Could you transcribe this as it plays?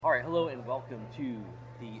All right, hello and welcome to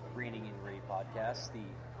the Reigning in Ray podcast, the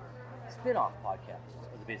spin-off podcast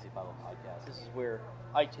of the Basic Bible Podcast. This is where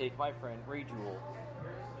I take my friend Ray Jewell,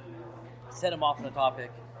 set him off on a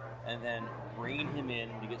topic, and then rein him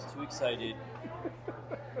in when he gets too excited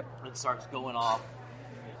and starts going off.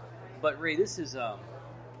 But Ray, this is kind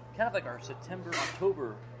of like our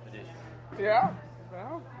September-October edition. Yeah,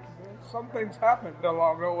 well, some things happened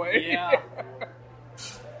along the way. Yeah.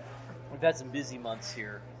 We've had some busy months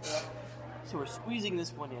here. Yeah. So we're squeezing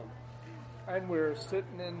this one in. And we're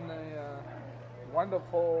sitting in a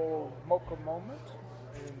wonderful mocha moment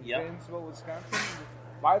in Janesville, Wisconsin,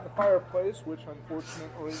 by the fireplace, which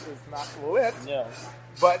unfortunately is not lit. No.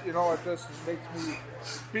 But, you know, it just makes me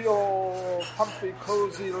feel comfy,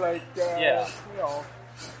 cozy, like, you know,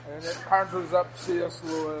 and it conjures up C.S.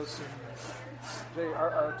 Lewis and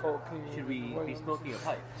J.R.R. Tolkien. Should we be smoking a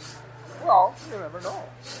pipe? Well, you never know.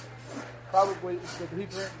 Probably, did he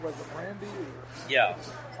drink, was it brandy or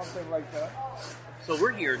something like that? So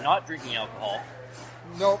we're here not drinking alcohol.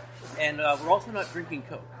 Nope. And we're also not drinking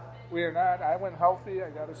Coke. We are not. I went healthy.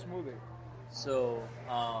 I got a smoothie. So,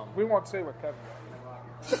 we won't say what Kevin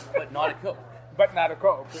got. but not a Coke. But not a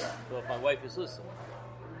Coke, yeah. So if my wife is listening.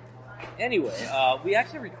 Anyway, we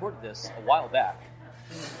actually recorded this a while back.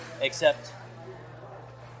 Except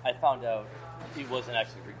I found out it wasn't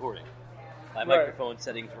actually recording. My microphone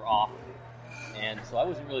settings were off. And so I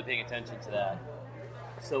wasn't really paying attention to that.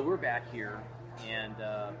 So we're back here, and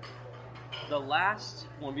the last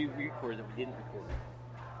one we recorded that we didn't record,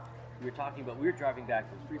 we were driving back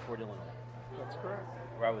from Freeport, Illinois. That's correct.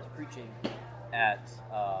 Where I was preaching at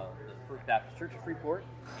the First Baptist Church of Freeport,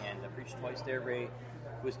 and I preached twice there. Ray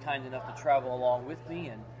was kind enough to travel along with me,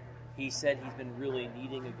 and he said he's been really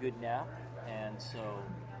needing a good nap, and so...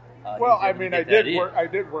 well, I mean, I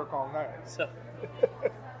did work all night.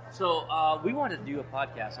 So we wanted to do a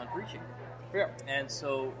podcast on preaching. Yeah. And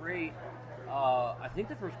so, Ray, I think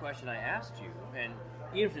the first question I asked you, and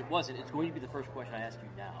even if it wasn't, it's going to be the first question I ask you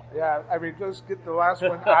now. Yeah, I mean, just get the last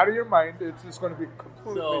one out of your mind. It's just going to be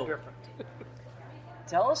completely different.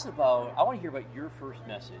 Tell us about, I want to hear about your first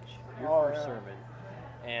message, your first sermon,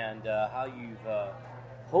 and how you've,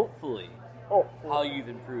 hopefully, how you've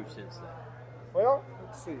improved since then. Well,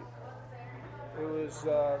 let's see. It was...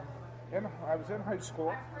 I was in high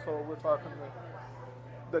school, so we're talking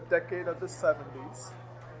the decade of the 70s,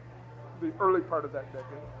 the early part of that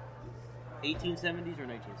decade. 1870s or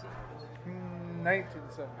 1970s?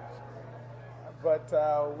 1970s. But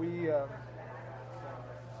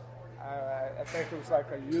I think it was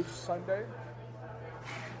like a youth Sunday,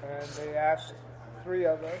 and they asked 3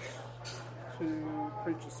 of us to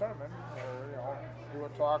preach a sermon, or, you know, do a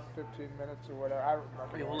talk, 15 minutes or whatever. I don't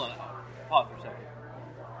remember. Wait, hold on. Pause for a second.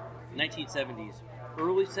 1970s,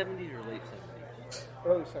 early 70s or late 70s?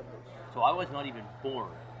 Early 70s. So I was not even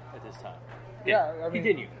born at this time. Yeah, I mean,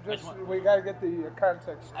 continue. We got to get the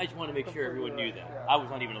context. I just want to make sure everyone knew that. Yeah. I was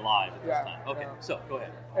not even alive at this time. Okay, so go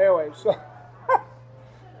ahead. Anyway, so... in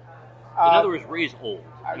other words, Ray's old,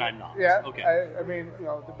 and I'm not. Yeah, okay. I mean, you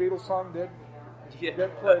know, the Beatles song did get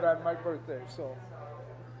played on my birthday, so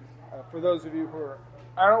for those of you who are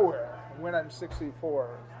unaware, When I'm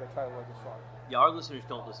 64 is the title of the song. Yeah, our listeners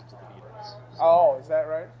don't listen to the Beatles. So oh, is that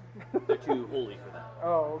right? they're too holy for that.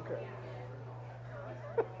 Oh, okay.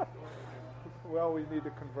 Well, we need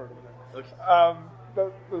to convert them then.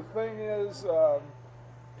 Okay. The thing is,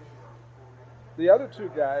 the other 2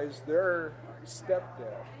 guys, their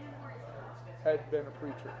stepdad had been a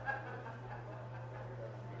preacher.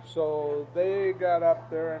 So they got up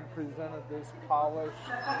there and presented this polished,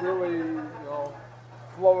 really, you know,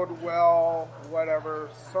 flowed well, whatever,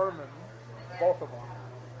 sermon, both of them.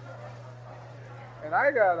 And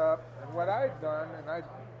I got up, and what I'd done, and I'd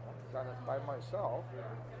done it by myself,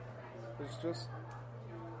 is just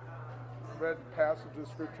read passage of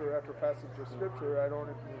Scripture after passage of Scripture. I don't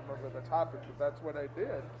even remember the topic, but that's what I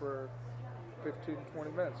did for 15,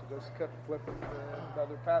 20 minutes. I just kept flipping to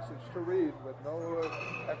another passage to read with no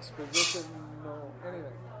exposition, no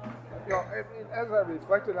anything. You know, I mean, as I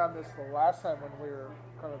reflected on this the last time when we were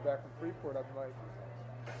coming back from Freeport, I'm like,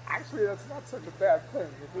 actually, that's not such a bad thing.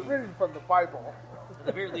 If you're reading from the Bible, at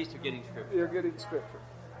the very least, you're getting Scripture. You're getting Scripture.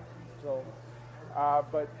 So,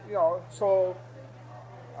 but, you know, so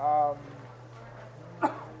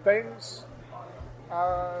things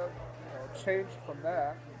changed from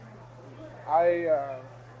that. I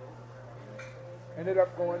ended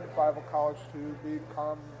up going to Bible college to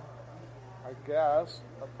become, I guess,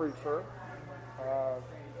 a preacher.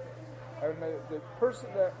 And the person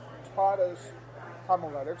that taught us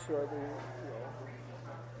homiletics, or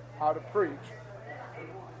how to preach,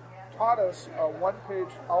 taught us a one-page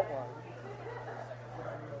outline.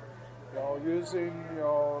 Using,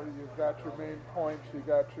 you've got your main points, you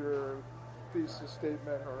got your thesis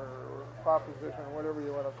statement or proposition, or whatever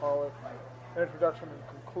you want to call it, introduction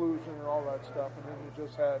and conclusion and all that stuff, and then you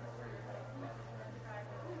just had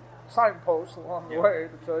signposts along the way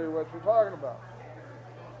to tell you what you're talking about.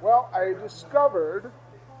 Well, I discovered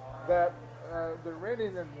that the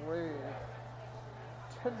reining in wave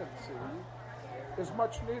tendency is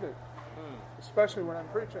much needed, especially when I'm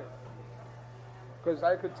preaching. Because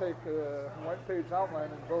I could take a one-page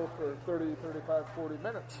outline and go for 30, 35, 40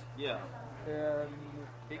 minutes. Yeah. And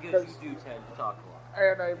because you do tend to talk a lot.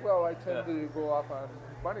 And I tend to go off on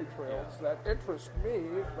bunny trails that interest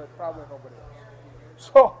me, but probably nobody else.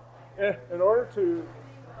 So, in order to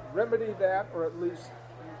remedy that, or at least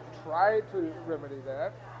try to remedy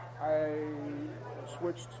that, I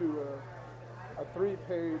switched to a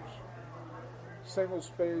 3-page,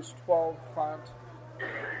 single-space, 12-font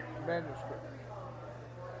manuscript.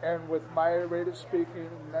 And with my rate of speaking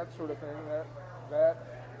and that sort of thing, that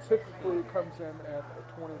typically comes in at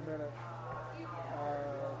a 20-minute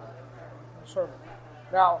sermon.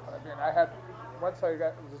 Now, once I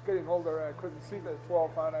was getting older, I couldn't see the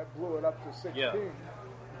 12 font. I blew it up to 16. Yeah.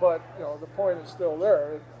 But the point is still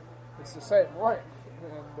there. It's the same length.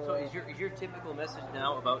 And, so is your typical message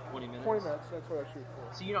now about 20 minutes? 20 minutes. That's what I shoot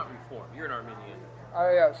for. So you're not Reformed. You're an Arminian.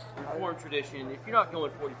 Yes. Reformed tradition. If you're not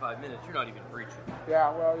going 45 minutes, you're not even preaching. Yeah.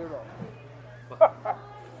 Well,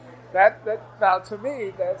 that now to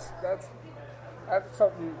me that's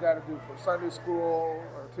something you've got to do for Sunday school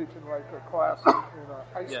or teaching like a class in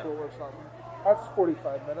high school or something. That's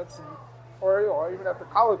 45 minutes, or even at the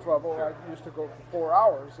college level, I used to go for 4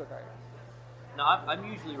 hours a night. Now I'm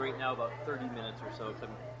usually right now about 30 minutes or so because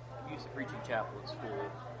I'm used to preaching chapel at school.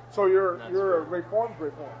 So you're a reformed.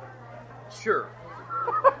 Sure.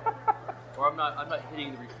 Or I'm not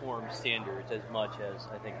hitting the Reformed standards as much as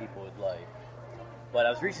I think people would like. But I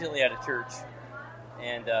was recently at a church,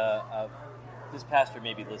 and this pastor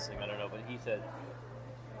may be listening, I don't know, but he said,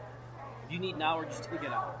 "Do you need an hour? Just take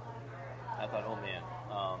an hour." I thought, oh man,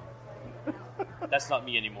 that's not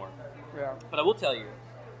me anymore. Yeah. But I will tell you,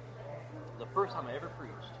 the first time I ever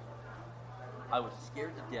preached, I was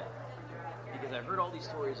scared to death because I've heard all these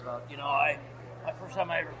stories about, my first time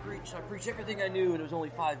I ever preached, I preached everything I knew, and it was only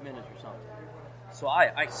 5 minutes or something. So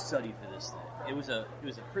I studied for this thing. It was a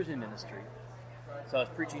prison ministry. So I was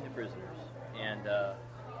preaching to prisoners, and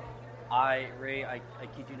I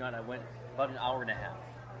kid you not, I went about an hour and a half.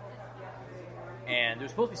 And there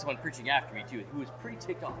was supposed to be someone preaching after me, too, who was pretty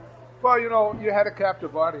ticked off. Well, you had a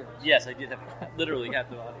captive audience. Yes, I did have literally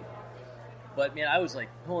captive audience. But, man, I was,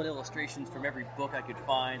 pulling illustrations from every book I could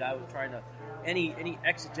find. I was trying to, any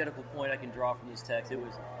exegetical point I can draw from this text. It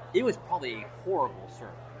was probably a horrible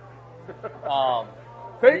sermon.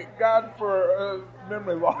 Thank God for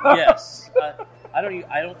memory loss. Yes.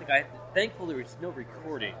 Thankfully there was no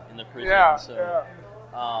recording in the prison. Yeah, so, yeah.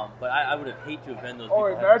 But I would have hated to have been those Oh,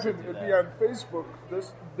 people. imagine it'd be on Facebook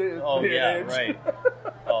this day. Oh, yeah, age. right.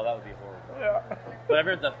 Oh, that would be horrible. Yeah. But I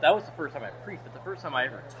remember that was the first time I preached, but the first time I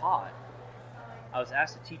ever taught, I was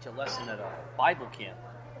asked to teach a lesson at a Bible camp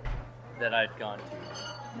that I'd gone to.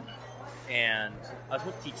 And I was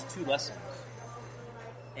supposed to teach 2 lessons.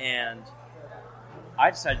 And I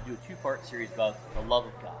decided to do a 2-part series about the love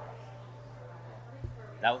of God.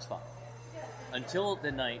 That was fun. Until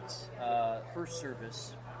the night, first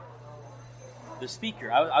service, the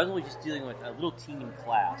speaker, I was only just dealing with a little teen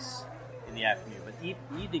class in the afternoon, but the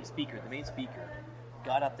evening speaker, the main speaker,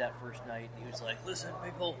 got up that first night and he was like, "Listen,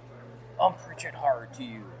 people, I'm preaching hard to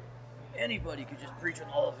you. Anybody could just preach on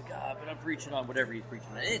the love of God, but I'm preaching on whatever he's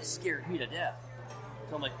preaching on." And it scared me to death.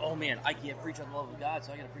 So I'm like, oh man, I can't preach on the love of God,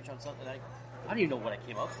 so I got to preach on something I don't even know what I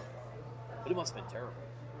came up with. But it must have been terrible.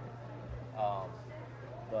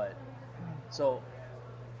 But so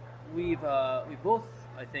we've both,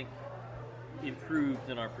 I think, improved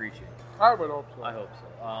in our preaching. I would hope so. I hope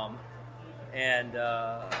so. And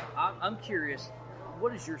I'm curious,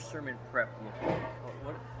 what does your sermon prep look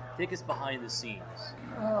like? Take us behind the scenes.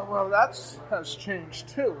 Well, that has changed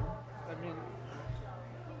too. I mean,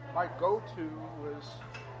 my go-to was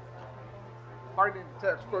finding the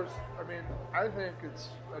text. Of course, I think it's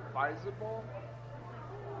advisable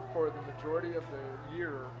for the majority of the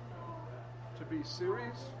year to be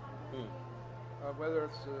series, whether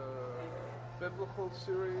it's a biblical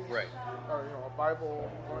series, right, or a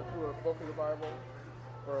Bible, going through a book of the Bible,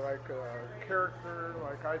 or like a character,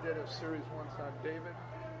 like I did a series once on David.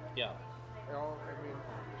 Yeah.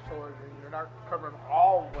 So you're not covering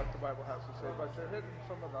all what the Bible has to say, but you're hitting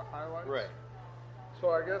some of the highlights. Right. So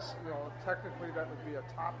I guess, technically that would be a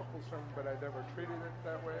topical sermon, but I never treated it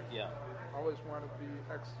that way. Yeah. I always want to be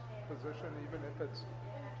exposition, even if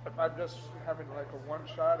I'm just having like a one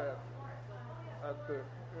shot at the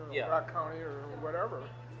Rock County or whatever.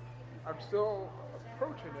 I'm still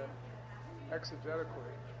approaching it exegetically.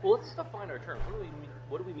 Well, let's define our term.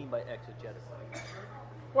 What do we mean by exegetically?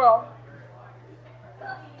 Well,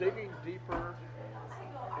 digging deeper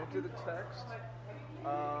into the text.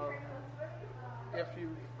 If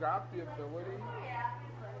you've got the ability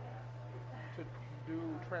to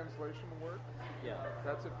do translation work,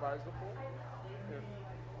 that's advisable.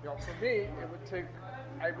 For me, it would take.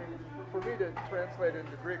 For me to translate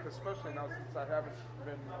into Greek, especially now since I haven't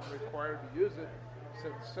been required to use it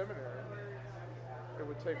since seminary, it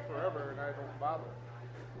would take forever, and I don't bother.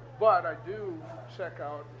 But I do check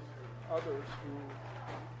out others who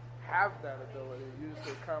have that ability, use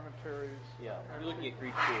their commentaries. Yeah, you're looking at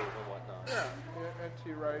Greek tools and whatnot. Yeah,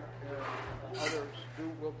 N.T. Wright and others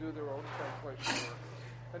will do their own translation work.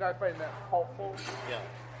 And I find that helpful. Yeah.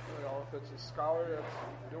 If it's a scholar that's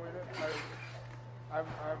doing it, I'm a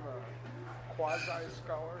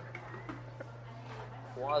quasi-scholar.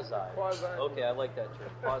 Quasi. Okay, I like that term.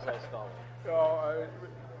 Quasi-scholar.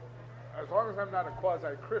 As long as I'm not a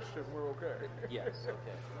quasi-Christian, we're okay. Yes,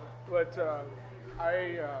 okay. But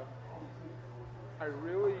I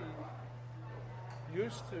really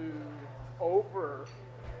used to overemphasize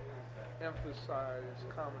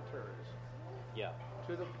commentaries. Yeah.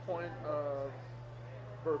 To the point of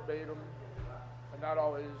verbatim and not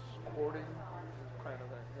always quoting kind of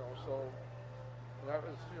thing. So that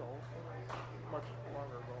was much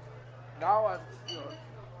longer ago. Now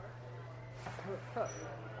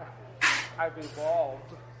I've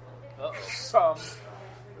evolved some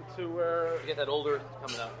to where you get that older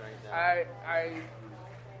coming out right now.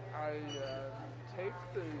 I take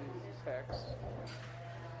the text.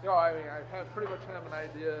 I pretty much have an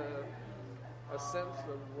idea, a sense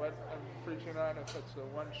of what I'm preaching on. If it's a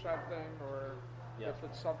one-shot thing, or if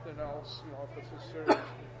it's something else. If it's a series.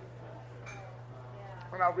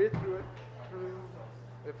 And I'll read through it.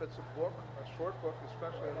 If it's a book, a short book,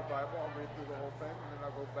 especially in the Bible, I'll read through the whole thing, and then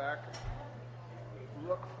I'll go back.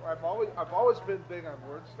 Look, I've always been big on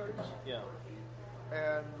word studies. Yeah.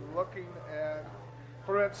 And looking at,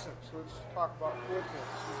 for instance, let's talk about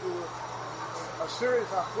Philippians. You do a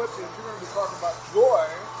series on Philippians, you're going to be talking about joy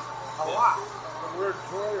a lot. The word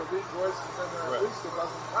joy or rejoice is in there at least a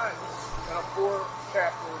dozen times in a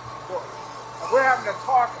 4-chapter book. And we're having to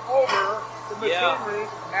talk over the machinery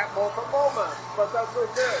at multiple moments, but that's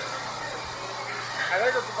okay. I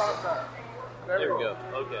think it's about that. There we go.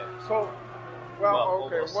 Okay. So,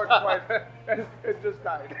 okay, what quite? It just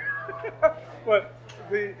died. But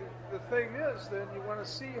the thing is, then you want to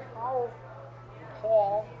see how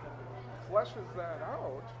Paul fleshes that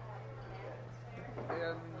out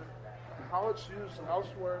and how it's used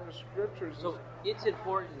elsewhere in the scriptures. So it's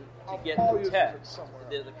important to get the text,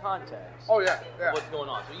 the context, of what's going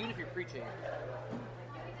on. So even if you're preaching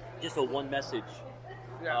just a one message,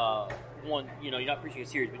 you're not preaching a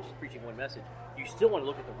series, but just preaching one message, you still want to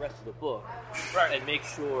look at the rest of the book and make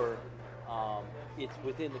sure it's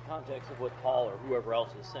within the context of what Paul or whoever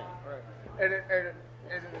else is saying. Right. And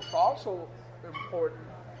it's also important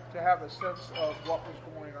to have a sense of what was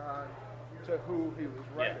going on to who he was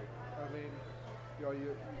writing. Yeah. I mean,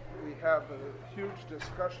 we have a huge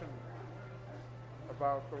discussion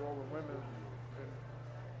about the role of women in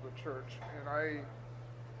the church, and I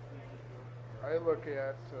look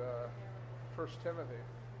at 1 Timothy,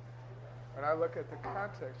 and I look at the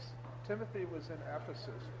context. Timothy was in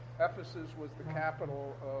Ephesus. Ephesus was the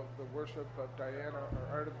capital of the worship of Diana or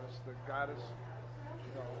Artemis, the goddess,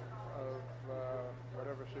 of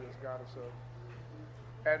whatever she is goddess of.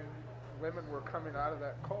 And women were coming out of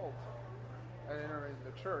that cult and entering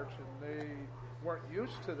the church, and they weren't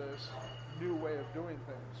used to this new way of doing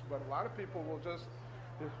things. But a lot of people will just,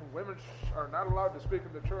 if women are not allowed to speak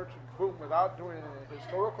in the church, and boom, without doing a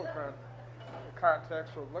historical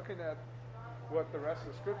context or looking at what the rest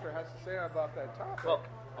of the scripture has to say about that topic. Well,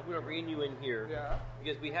 I'm going to bring you in here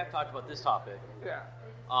because we have talked about this topic. Yeah.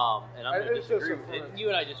 And I'm going to disagree. You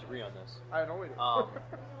and I disagree on this. I know we do.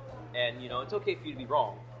 And it's okay for you to be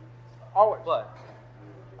wrong. Always. But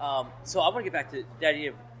so I want to get back to the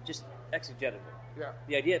idea of just exegetical. Yeah.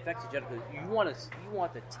 The idea of exegetical. You want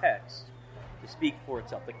the text to speak for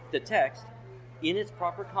itself. The text, in its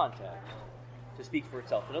proper context, to speak for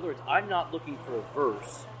itself. In other words, I'm not looking for a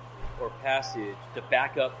verse or passage to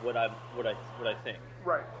back up what I think.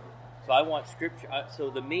 Right. So I want scripture. So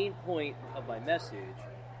the main point of my message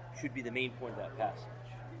should be the main point of that passage.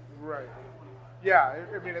 Right. Yeah,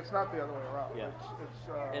 I mean, it's not the other way around. Yeah.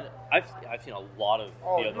 It's And I've seen a lot of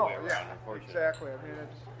the other way around, unfortunately. exactly. I mean,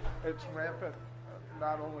 it's rampant,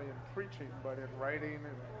 not only in preaching but in writing,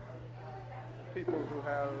 and people who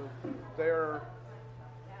have their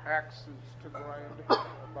axes to grind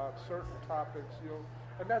about certain topics.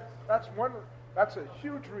 And that's a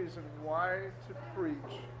huge reason why to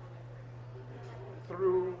preach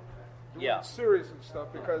through doing series and stuff,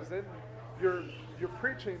 because then you're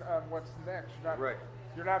preaching on what's next.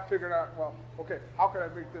 You're not figuring out, well, okay, how can I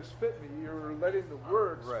make this fit me? You're letting the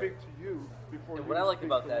Word speak to you before you. And what I like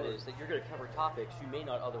about that is that you're going to cover topics you may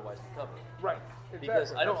not otherwise cover. Right. Exactly.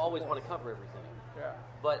 Because I don't always want to cover everything. Yeah.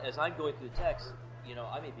 But as I'm going through the text,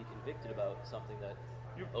 I may be convicted about something that,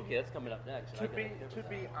 that's coming up next. To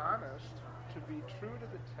be honest, to be true to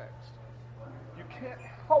the text, you can't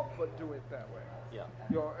help but do it that way. Yeah.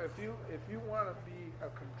 If you want to be a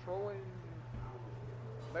controlling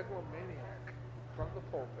megalomaniac from the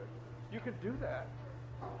pulpit, you can do that,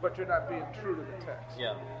 but you're not being true to the text.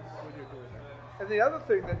 Yeah. When you're doing that. And the other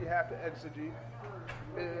thing that you have to exegete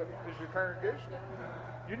is your congregation.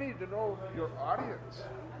 You need to know your audience.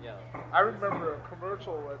 Yeah. I remember a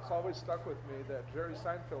commercial that's always stuck with me that Jerry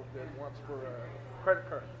Seinfeld did once for a credit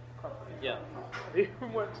card company. Yeah. He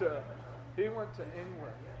went to England,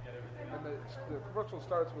 and the commercial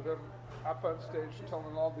starts with him up on stage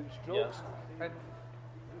telling all these jokes, and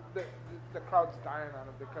the crowd's dying on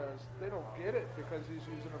him because they don't get it, because he's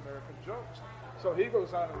using American jokes. So he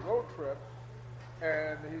goes on a road trip,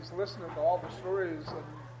 and he's listening to all the stories and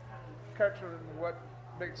catching what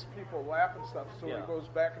makes people laugh and stuff. So he goes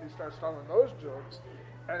back and he starts telling those jokes,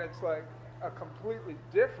 and it's like a completely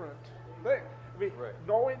different thing. I mean,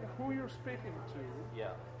 knowing who you're speaking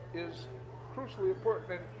to is crucially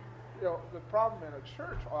important. And the problem in a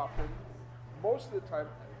church often, most of the time,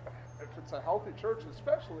 if it's a healthy church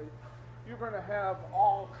especially, you're going to have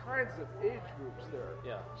all kinds of age groups there.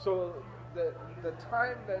 Yeah. So the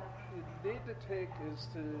time that you need to take is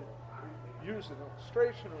to use an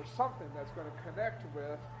illustration or something that's going to connect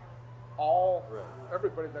with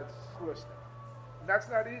everybody that's listening. And that's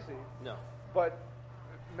not easy. No. But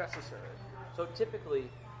necessary. So typically,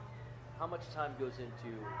 how much time goes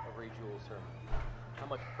into a Ray Jewell sermon? How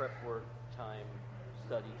much prep work, time,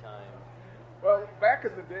 study time? Well, back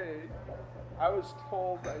in the day, I was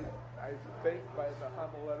told, I think by the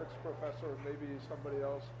homiletics professor or maybe somebody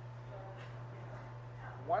else,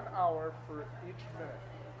 1 hour for each minute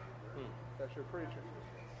that you're preaching.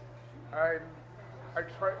 I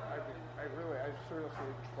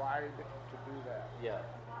seriously tried to do that. Yeah.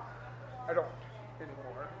 I don't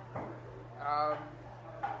anymore.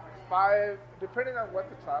 5, depending on what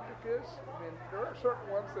the topic is. I mean, there are certain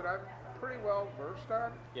ones that I'm pretty well versed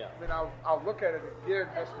on. Yeah. I mean, I'll look at it again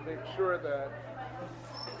just to make sure that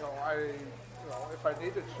if I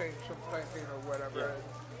need to change some thinking or whatever and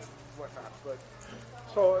whatnot. But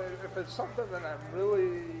so if it's something that I'm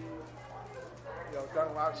really done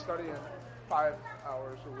a lot of studying, 5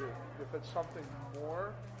 hours a week. If it's something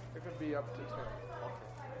more, it can be up to 10. Okay.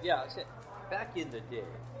 Yeah. Back in the day,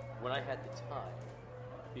 when I had the time,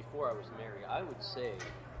 before I was married, I would say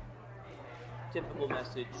typical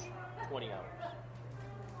message, 20 hours.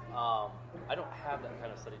 I don't have that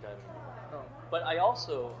kind of study time anymore. No. But I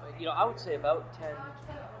also, I would say about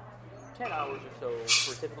 10 hours or so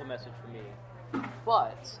for a typical message for me.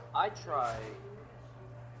 But I try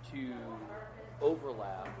to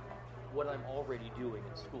overlap what I'm already doing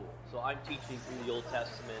in school. So I'm teaching from the Old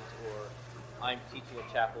Testament, or I'm teaching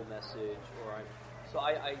a chapel message, or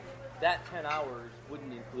I that 10 hours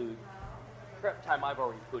wouldn't include prep time I've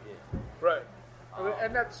already put in. Right.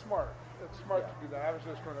 And that's smart. It's smart to do that. I was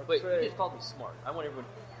just going to Wait, say... you just called me smart. I want everyone...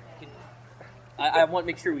 I want to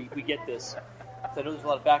make sure we get this. I know there's a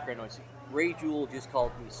lot of background noise. Ray Jewell just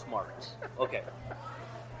called me smart. Okay.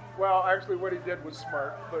 Well, actually, what he did was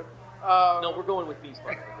smart, but... no, we're going with me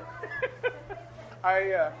smart.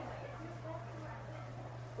 Okay.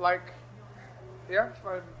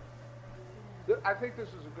 I think this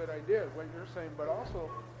is a good idea, what you're saying, but also,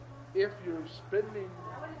 if you're spending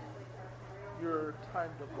your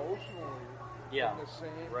time devotionally in the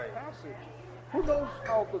same passage, who knows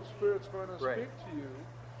how the Spirit's going to speak to you?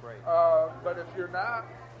 Right. But if you're not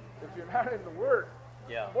in the Word,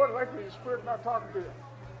 more than likely the Spirit's not talking to you.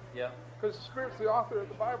 Yeah. Because the Spirit's the author of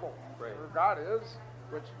the Bible. Right. Or God is,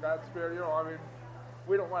 which God's Spirit,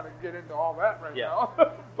 we don't want to get into all that right now.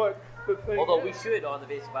 But the thing Although we should on the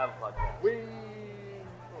Basic Bible Podcast.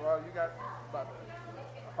 You got about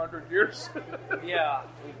 100 years. Yeah.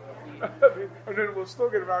 And then we'll still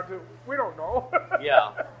get around to, we don't know.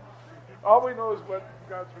 Yeah. All we know is what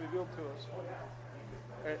God's revealed to us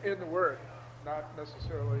in the Word. not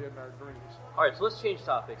necessarily in our dreams. All right, so let's change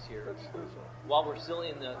topics here. Let's do so. While we're still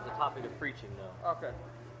in the topic of preaching, though, Okay.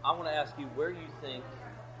 I want to ask you where you think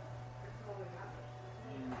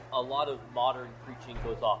a lot of modern preaching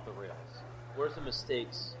goes off the rails. Where's the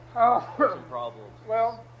mistakes? Some problems?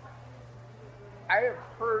 Well, I have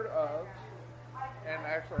heard of, and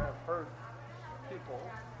actually I've heard people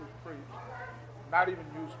who preach not even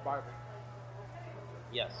use Bible.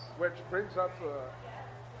 Yes. Which brings up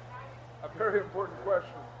a very important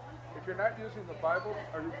question. If you're not using the Bible,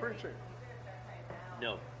 are you preaching?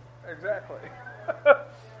 No. Exactly.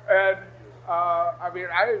 And,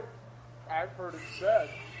 I've heard it said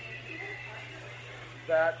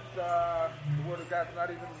that the Word of God's not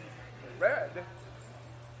even read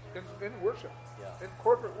in worship, in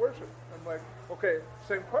corporate worship. I'm like, okay,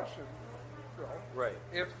 same question. You know, right.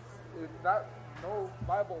 If not no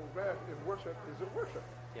Bible read in worship, is it worship?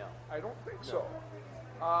 Yeah. I don't think so.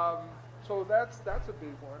 So that's a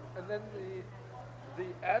big one. And then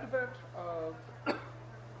the advent of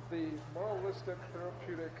the moralistic,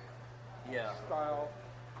 therapeutic style.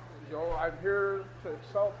 You know, I'm here to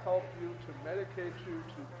self-help you, to medicate you,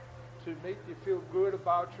 to make you feel good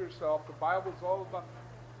about yourself. The Bible's all about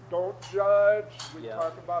don't judge. We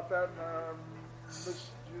talk about that in misused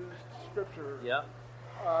scripture. Yeah.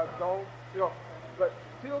 Don't, but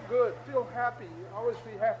feel good, feel happy, always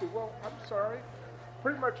be happy. Well, I'm sorry.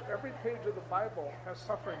 Pretty much every page of the Bible has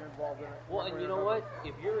suffering involved in it. Well, and you know what?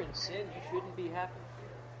 If you're in sin, you shouldn't be happy.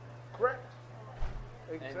 Correct.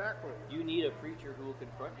 Exactly. And you need a preacher who will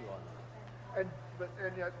confront you on that.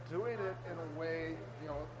 And yet doing it in a way,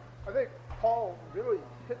 I think Paul really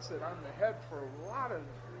hits it on the head for a lot of,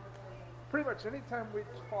 pretty much any time we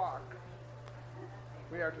talk,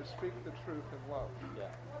 we are to speak the truth in love.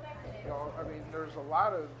 Yeah. There's a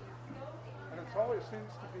lot of, and it always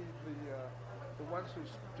seems to be the ones who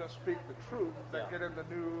just speak the truth that get in the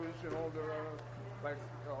news. There are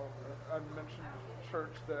unmentioned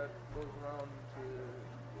church that goes around to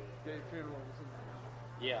gay funerals and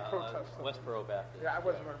protest. Westboro Baptist. Yeah, I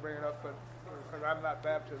wasn't going to bring it up, but because I'm not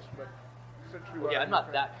Baptist, but since you are, I'm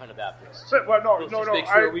not that kind of Baptist. Well, no. Make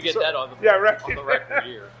sure we get that on the on the record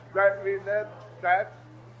here. But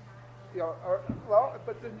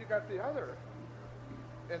then you got the other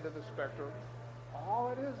end of the spectrum.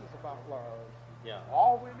 All it is about love. Yeah.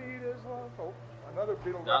 All we need is love. Oh, another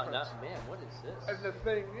Beatle reference. Man, what is this? And the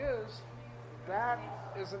thing is, that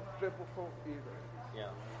isn't biblical either.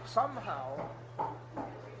 Yeah. Somehow,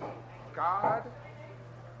 God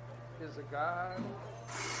is a God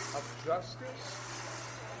of justice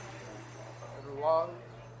and love,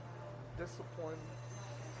 discipline,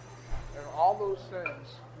 and all those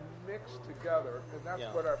things mixed together, and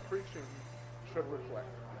that's what our preaching should reflect.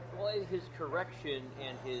 Well, his correction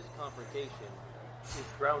and his confrontation is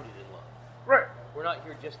grounded in love. Right. We're not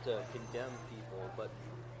here just to condemn people, but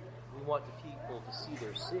we want the people to see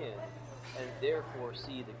their sin and therefore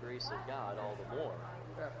see the grace of God all the more.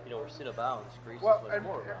 Yeah. Where sin abounds, grace is much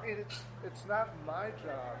more. It's not my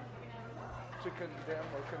job to condemn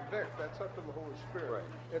or convict. That's up to the Holy Spirit. Right.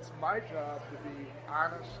 It's my job to be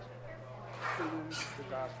honest to the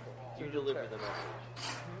gospel. You deliver the message.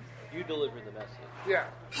 Mm-hmm. You deliver the message. Yeah.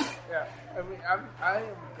 I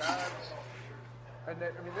am God's, and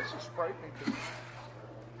this is frightening to me.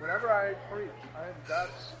 Whenever I preach, I am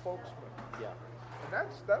God's spokesman. Yeah. And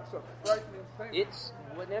that's a frightening thing. It's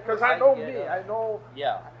whenever because I know me. I know.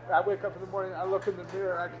 Yeah. I wake up in the morning. I look in the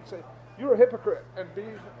mirror. I can say, "You're a hypocrite," and be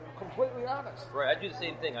completely honest. Right. I do the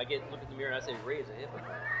same thing. I look in the mirror and I say, "Ray is a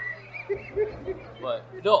hypocrite." But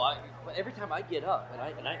no, but every time I get up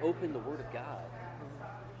and I open the Word of God,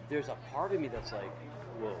 there's a part of me that's like,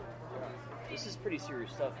 "Whoa, this is pretty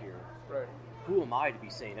serious stuff here." Right. Who am I to be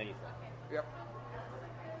saying anything? Yep.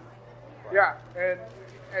 Right. Yeah,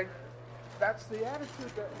 and that's the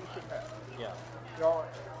attitude that we should have. Yeah.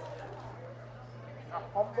 A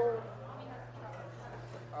humble,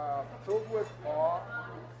 filled with awe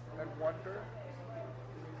and wonder.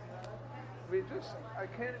 I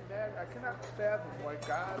can't imagine, I cannot fathom why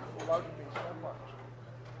God loved me so much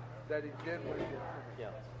that He did what He did for me.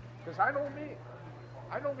 Yeah. Because I know me.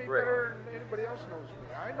 I know me better than anybody else knows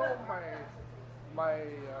me. I know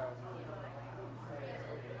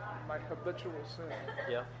my habitual sin.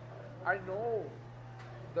 Yeah. I know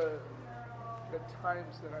the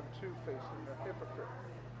times that I'm two-faced and a hypocrite.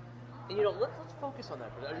 And let's focus on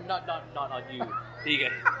that for a second. Not on you,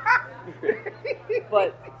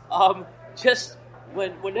 but just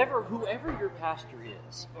whenever whoever your pastor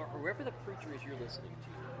is or whoever the preacher is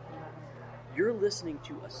you're listening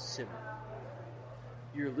to a sinner.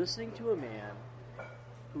 You're listening to a man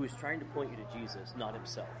who is trying to point you to Jesus, not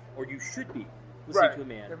himself. Or you should be listening to a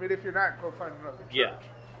man. I mean, if you're not, go find another church.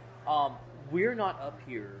 Yeah. We're not up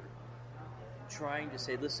here trying to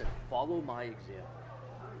say, listen, follow my example.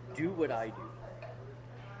 Do what I do.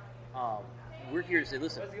 We're here to say,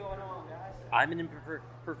 listen, I'm an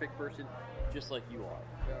imperfect person just like you are.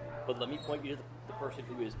 Yeah. But let me point you to the person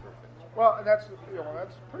who is perfect. Well, and that's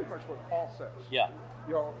pretty much what Paul says. Yeah.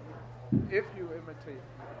 If you imitate me,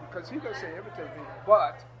 because he does say imitate me,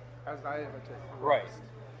 but as I imitate Christ.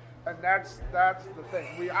 Right. And that's the thing.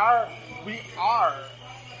 We are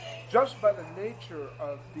just by the nature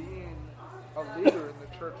of being a leader in the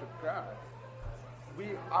Church of God,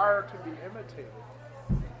 we are to be imitated.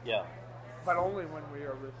 Yeah. But only when we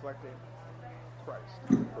are reflecting Christ.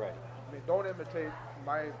 Right. I mean, don't imitate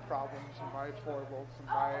my problems and my foibles and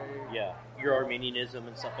my... Yeah, your Arminianism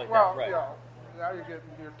and stuff like well, that. Right. Now you're getting...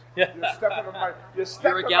 You're stepping on my... Your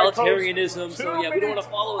egalitarianism, so yeah, we don't want to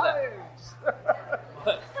follow that.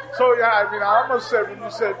 So yeah, I mean, I almost said, when you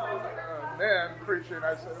said man preaching,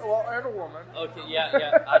 I said, well, and a woman. Okay,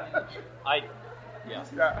 yeah. Yeah.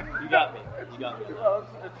 You got me. Well,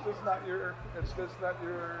 it's just not your,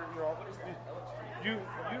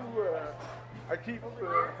 I keep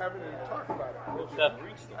having to talk about it.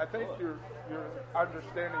 I think you're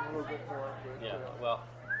understanding a little bit more. But,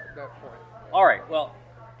 at that point. All right. Well,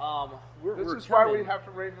 this is why we have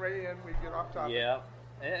to rein Ray in. We get off topic. Yeah.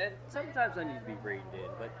 And sometimes I need to be reined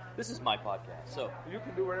in, but this is my podcast, so you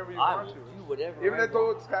can do whatever you I want will to. do whatever. Even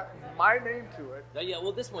though it's got my name to it. Yeah,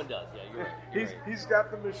 well, this one does. Yeah, you're right. He's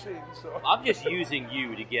got the machine, so I'm just using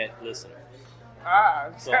you to get listeners.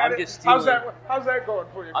 So I'm just stealing. How's that going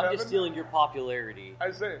for you, Kevin? I'm just stealing your popularity.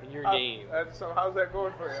 I see. And your name. And so how's that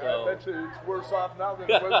going for you? So, I bet you it's worse off now than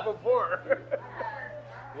it was before.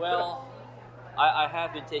 Well, I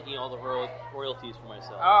have been taking all the royalties for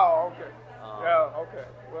myself. Oh, okay. Okay.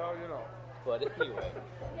 Well, you know. But anyway.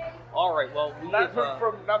 All right, well, nothing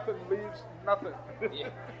from nothing leaves nothing. Yeah.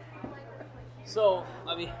 So,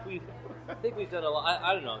 I mean, I think we've done a lot.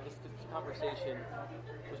 I don't know. This conversation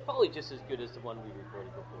was probably just as good as the one we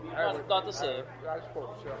recorded before. Not the same. I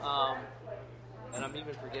suppose, yeah. And I'm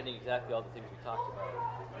even forgetting exactly all the things we talked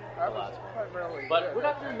about the last one. But we're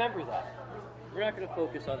not going to remember that. We're not going to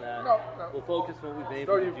focus on that. No. We'll focus on what we've been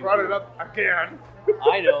able to do. So you brought it up again.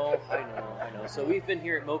 I know. So we've been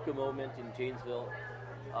here at Mocha Moment in Janesville,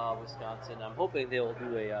 Wisconsin. I'm hoping they'll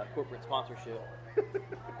do a corporate sponsorship of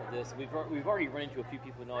this. We've already run into a few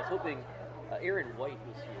people now. I was hoping Aaron White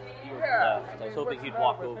was here. He was left. I was hoping he'd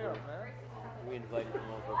walk over. We invited him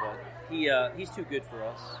over, but he's too good for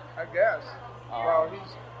us. I guess. Well,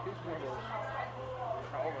 he's one of those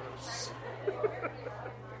Calvinists.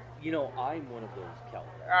 You know, I'm one of those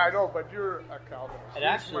Calvinists. I know, but you're a Calvinist. And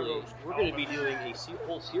actually, we're going to be doing a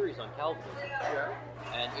whole series on Calvinism. Yeah.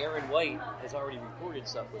 And Aaron White has already recorded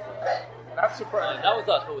stuff with us. Not surprising. Not with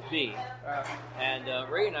us, but with me. And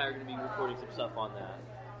Ray and I are going to be recording some stuff on that.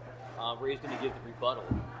 Ray's going to give the rebuttal.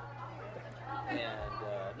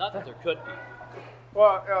 And not that there could be.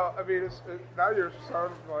 Well, I mean, now you're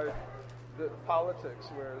sounding like the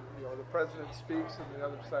politics where, the president speaks and the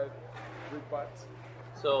other side rebuts.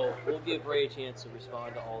 So we'll give Ray a chance to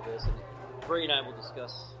respond to all this, and Ray and I will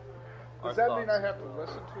discuss our Does that thoughts. mean I have to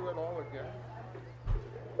listen to it all again?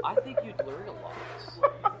 I think you'd learn a lot.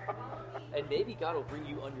 And maybe God will bring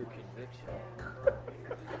you under conviction.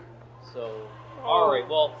 So, all right,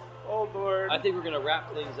 well, oh Lord. I think we're going to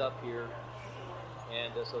wrap things up here.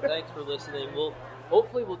 And so thanks for listening.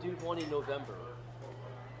 Hopefully we'll do one in November.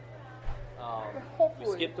 We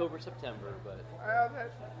skipped over September, but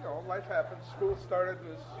life happens. School started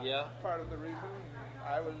was yeah. part of the reason.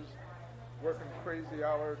 I was working a crazy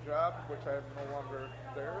hour job, which I'm no longer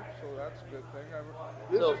there, so that's a good thing.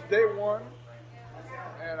 This is day one,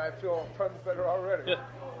 and I feel tons better already.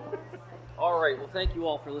 All right. Well, thank you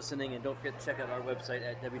all for listening, and don't forget to check out our website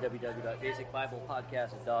at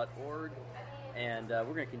www.basicbiblepodcast.org. And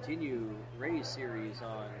we're going to continue Ray's series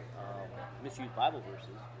on misused Bible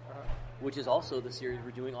verses, which is also the series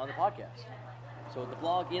we're doing on the podcast. So the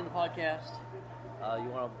blog and the podcast, you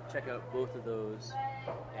want to check out both of those,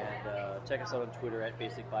 and check us out on Twitter at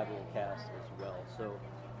Basic Biblecast as well. So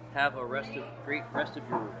have a great rest of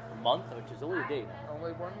your month, which is only a day now.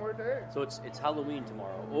 Only one more day. So it's Halloween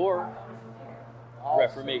tomorrow, or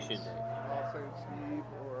Reformation Day. All Saints Eve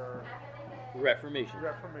or Reformation.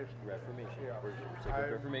 Yeah. We're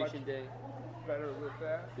saying Reformation Day. Better with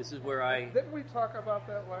that. This is where Didn't we talk about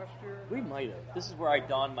that last year? We might have. This is where I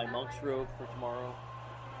don my monk's robe for tomorrow.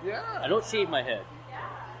 Yeah. I don't shave my head.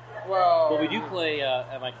 Well. But we do play,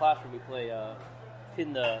 at my classroom, we play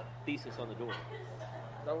pin the thesis on the door.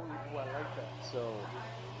 Oh, I like that. So,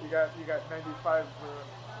 You got 95.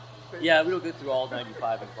 Yeah, we don't go through all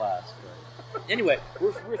 95 in class. But anyway,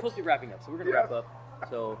 we're supposed to be wrapping up, so we're going to wrap up.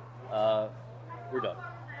 So we're done.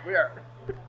 We are.